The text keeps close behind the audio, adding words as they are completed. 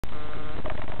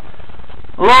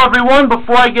Hello everyone,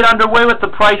 before I get underway with the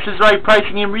Price is Right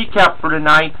pricing and recap for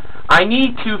tonight, I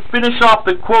need to finish off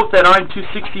the quote that I'm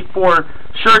 264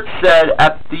 shirt said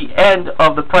at the end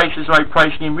of the Price is Right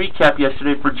pricing and recap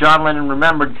yesterday for John Lennon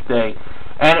Remembrance Day.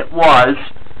 And it was,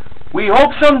 "We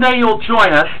hope someday you'll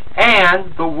join us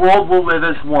and the world will live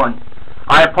as one."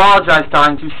 I apologize to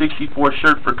I'm 264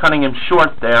 shirt for cutting him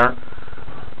short there,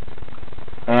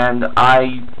 and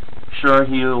I'm sure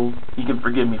he can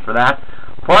forgive me for that.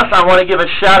 Plus, I want to give a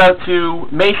shout out to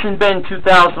Mason Ben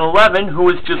 2011, who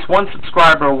is just one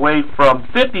subscriber away from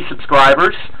 50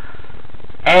 subscribers.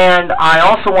 And I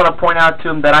also want to point out to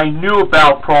him that I knew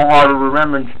about Pearl Harbor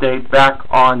Remembrance Day back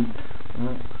on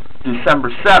December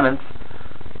 7th,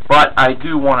 but I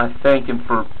do want to thank him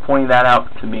for pointing that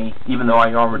out to me, even though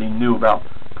I already knew about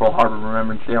Pearl Harbor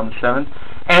Remembrance Day on the 7th.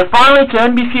 And finally, to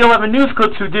NBC 11 News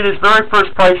Clips, who did his very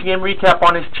first pricing and recap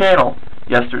on his channel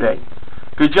yesterday.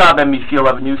 Good job, NBC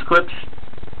 11 News Clips.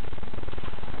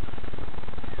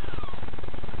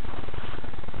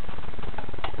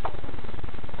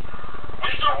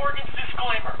 Mr. Horgan's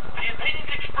disclaimer. The opinions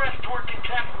expressed toward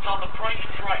contestants on The Price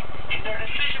is Right in their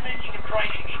decision-making and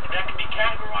pricing that can be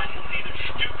categorized as either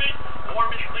stupid or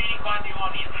misleading by the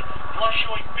audience, plus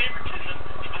showing favoritism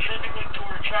specifically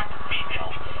toward attractive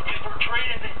females, is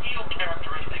portrayed as a heel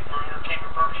characteristic for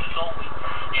entertainment purposes only.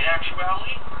 In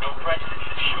actuality, no prejudice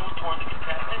is shown toward the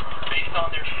contestant based on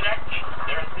their sex,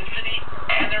 their ethnicity,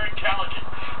 and their intelligence.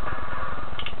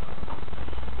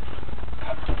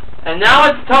 And now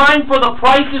it's time for the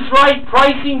Price is Right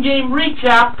pricing game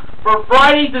recap for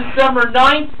Friday, December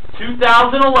 9th,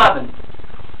 2011.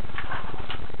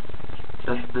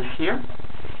 Just this here?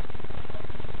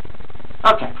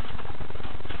 Okay.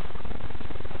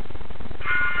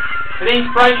 Today's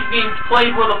pricing games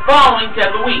played were the following to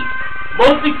end the week.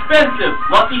 Most Expensive,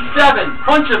 Lucky 7,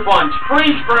 Punch-A-Punch,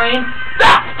 Freeze Frame,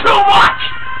 That's Too Much!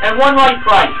 And one right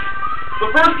price.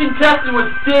 The first contestant was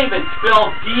David,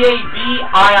 spelled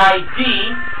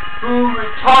D-A-V-I-I-D, who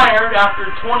retired after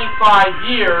 25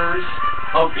 years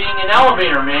of being an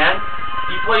elevator man.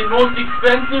 He played Most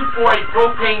Expensive for a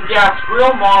propane gas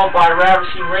grill modeled by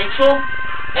Ravishing Rachel,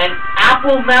 an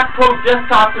Apple MacPro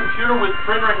desktop computer with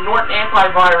printer and Norton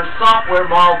antivirus software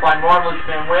modeled by Marvelous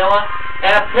Manuela,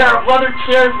 and a pair of leather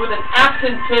chairs with an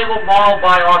accent table modeled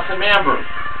by Awesome Amber.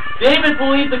 David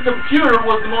believed the computer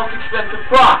was the most expensive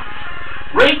prize.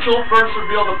 Rachel first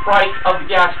revealed the price of the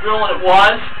gas grill, and it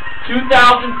was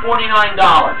 $2,049.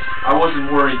 I wasn't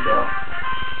worried though.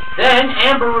 Then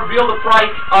Amber revealed the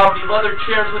price of the leather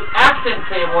chairs with accent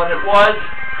table, and it was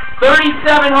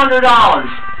 $3,700.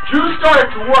 Drew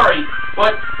started to worry,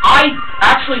 but I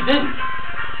actually didn't.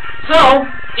 So,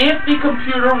 if the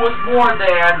computer was more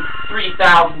than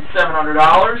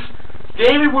 $3,700,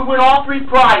 David would win all three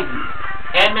prizes.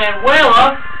 And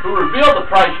Manuela, who revealed the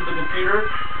price of the computer,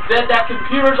 said that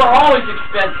computers are always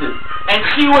expensive. And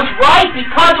she was right,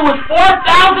 because it was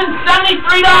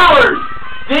 $4,073.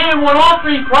 David won all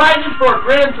three prizes for a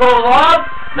grand total of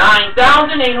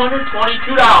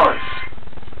 $9,822.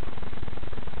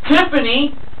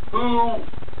 Tiffany, who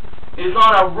is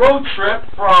on a road trip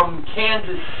from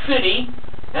Kansas City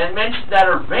and mentioned that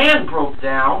her van broke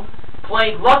down,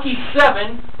 played Lucky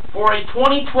 7 for a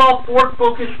 2012 Ford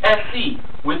Focus SE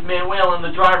with Manuel in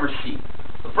the driver's seat.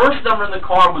 The first number in the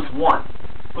car was 1.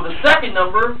 For the second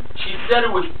number, she said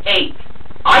it was 8.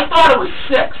 I thought it was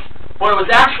 6, but it was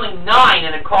actually 9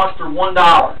 and it cost her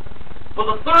 $1. For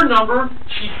the third number,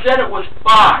 she said it was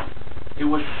 5. It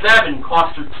was 7,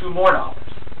 cost her $2 more.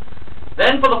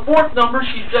 Then for the fourth number,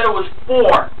 she said it was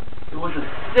 4. It was a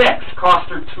 6, cost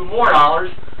her $2 more.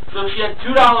 So she had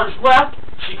 $2 left.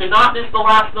 She could not miss the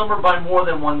last number by more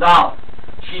than $1.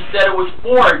 She said it was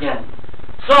 4 again.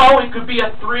 So it could be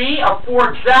a 3, a 4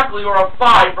 exactly, or a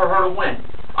 5 for her to win.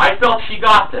 I felt she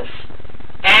got this.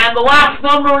 And the last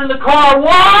number in the car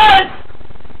was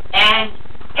an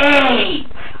 8.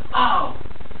 Oh.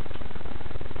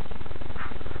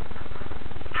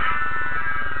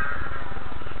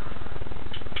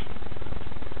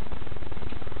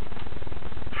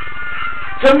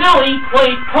 Camille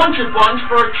played Punch-A-Punch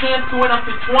for a chance to win up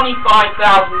to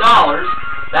 $25,000.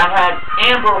 That had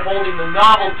Amber holding the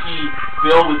novelty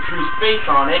bill with Drew's face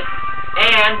on it,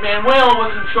 and Manuela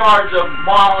was in charge of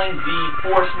modeling the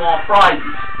 4 small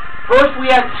prizes. First, we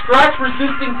had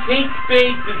scratch-resisting Kate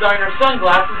Spade designer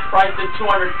sunglasses priced at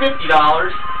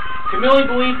 $250. Camille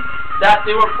believed that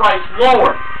they were priced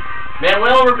lower.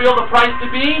 Manuela revealed the price to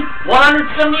be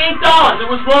 $178. It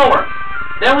was lower.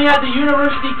 Then we had the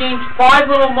University Games 5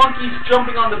 Little Monkeys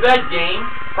Jumping on the Bed game,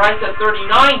 priced at $39.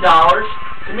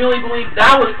 Camille believed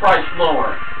that was priced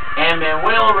lower. And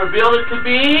Manuela revealed it to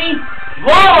be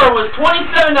Lower was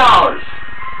 $27.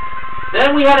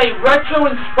 Then we had a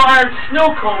retro-inspired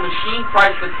snow cone machine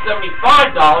priced at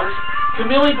 $75.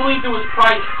 Camille believed it was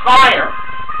priced higher,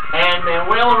 and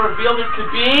Manuela revealed it to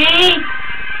be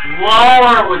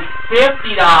lower, was $50.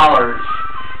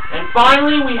 And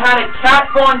finally, we had a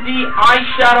Kat Von D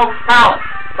eyeshadow palette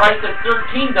priced at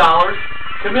 $13.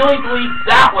 Camille believed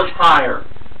that was higher,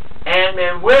 and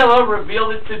Manuela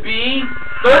revealed it to be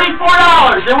 $34.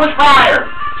 It was higher,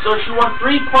 so she won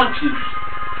 3 punches.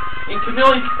 In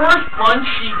Camille's first punch,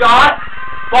 she got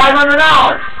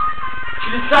 $500. She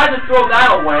decided to throw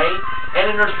that away,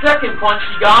 and in her second punch,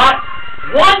 she got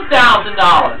 $1,000.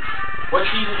 But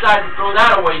she decided to throw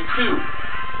that away, too.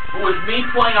 If it was me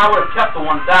playing, I would have kept the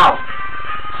 $1,000.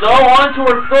 So, on to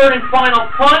her third and final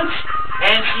punch,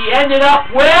 and she ended up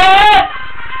with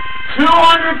 $250.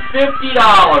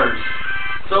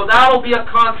 So, that will be a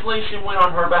consolation win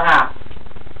on her behalf.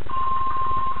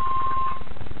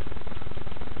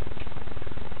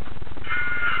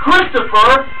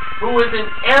 Christopher, who is an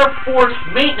Air Force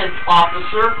maintenance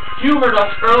officer, humored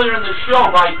us earlier in the show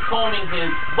by combing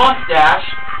his mustache,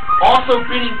 also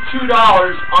bidding $2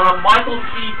 on a Michael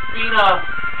C. Fina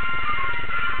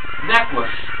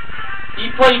necklace.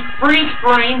 He played freeze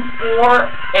frame for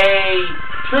a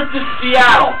trip to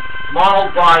Seattle,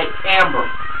 modeled by Amber.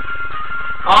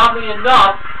 Oddly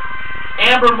enough,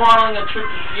 Amber modeling a trip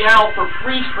to Seattle for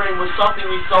freeze frame was something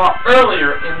we saw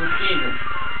earlier in the season.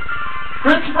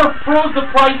 Christopher froze the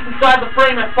price inside the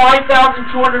frame at $5,214.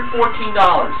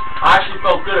 I actually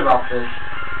felt good about this.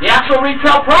 The actual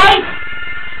retail price?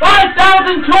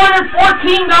 $5,214!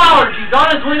 He's on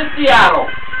his way to Seattle.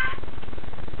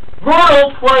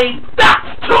 Myrtle played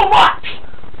 "That's Too Much"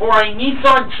 for a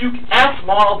Nissan Juke S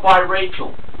modeled by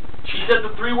Rachel. She said the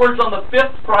 3 words on the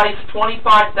 5th price,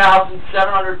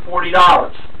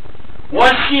 $25,740.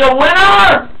 Was she a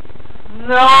winner?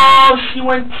 No, she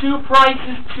went 2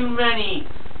 prices too many.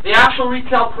 The actual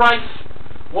retail price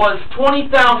was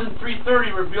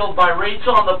 $20,330 revealed by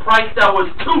Rachel, and the price that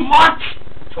was too much,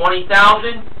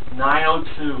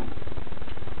 $20,902.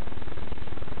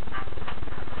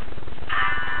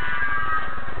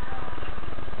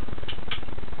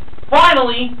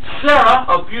 Finally, Sarah,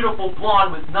 a beautiful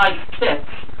blonde with nice tits,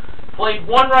 played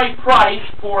one right price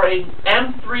for a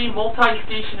M3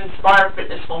 multi-station inspired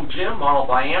fitness home gym modeled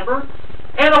by Amber,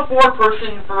 and a 4-person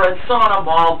infrared sauna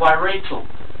modeled by Rachel.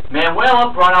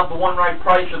 Manuela brought out the one right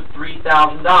price of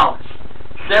 $3,000.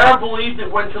 Sarah believed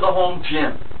it went to the home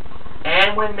gym.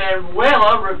 And when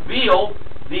Manuela revealed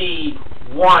the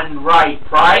one right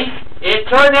price, it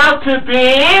turned out to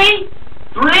be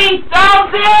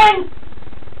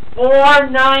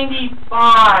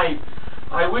 $3,495.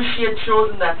 I wish she had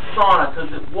chosen that sauna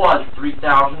because it was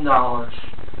 $3,000.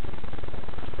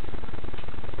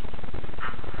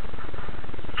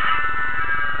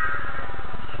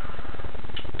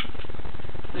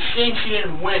 It's a shame she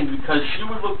didn't win because she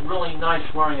would look really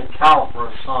nice wearing a towel for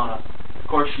a sauna. Of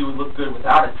course, she would look good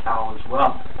without a towel as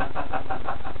well.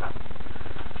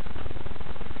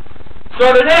 So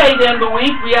today, then, the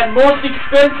week, we had Most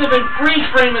Expensive and Freeze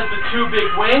Frame as the 2 big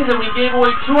wins, and we gave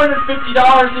away $250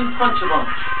 in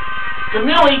Punch-A-Bunch.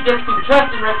 Camille gets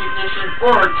contestant recognition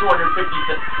for her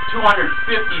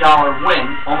 $250 win.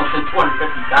 Almost said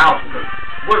 $250,000, but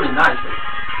would have been nice.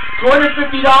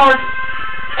 $250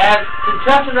 as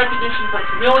contestant recognition for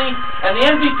Camille, and the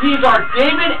MVPs are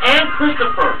David and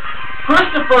Christopher.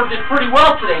 Christopher did pretty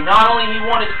well today. Not only he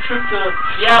won his trip to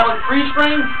Seattle and freeze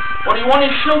frame, but he won his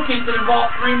showcase that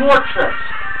involved 3 more trips: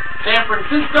 San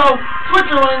Francisco,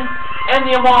 Switzerland, and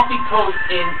the Amalfi Coast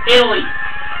in Italy.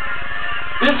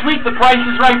 This week, the Price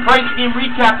is Right Price Game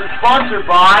Recap is sponsored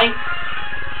by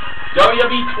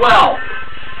WW12.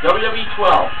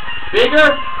 WW12. Bigger,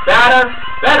 badder,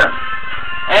 better.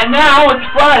 And now it's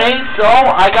Friday, so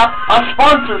I got a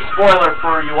sponsor spoiler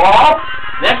for you all.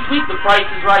 Next week, the Price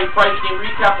is Right Price Game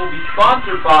Recap will be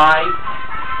sponsored by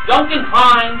Duncan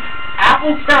Hines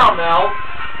Apple Caramel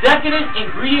Decadent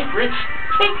Ingredient-Rich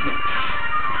Cake Mix.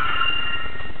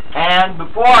 And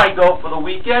before I go for the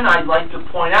weekend, I'd like to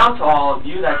point out to all of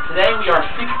you that today we are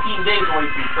 16 days away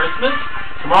from Christmas.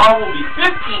 Tomorrow will be 15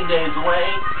 days away.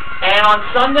 And on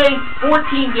Sunday, 14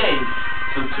 days.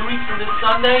 So 2 weeks from this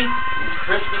Sunday is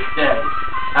Christmas Day.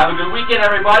 Have a good weekend,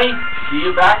 everybody. See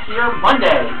you back here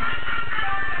Monday.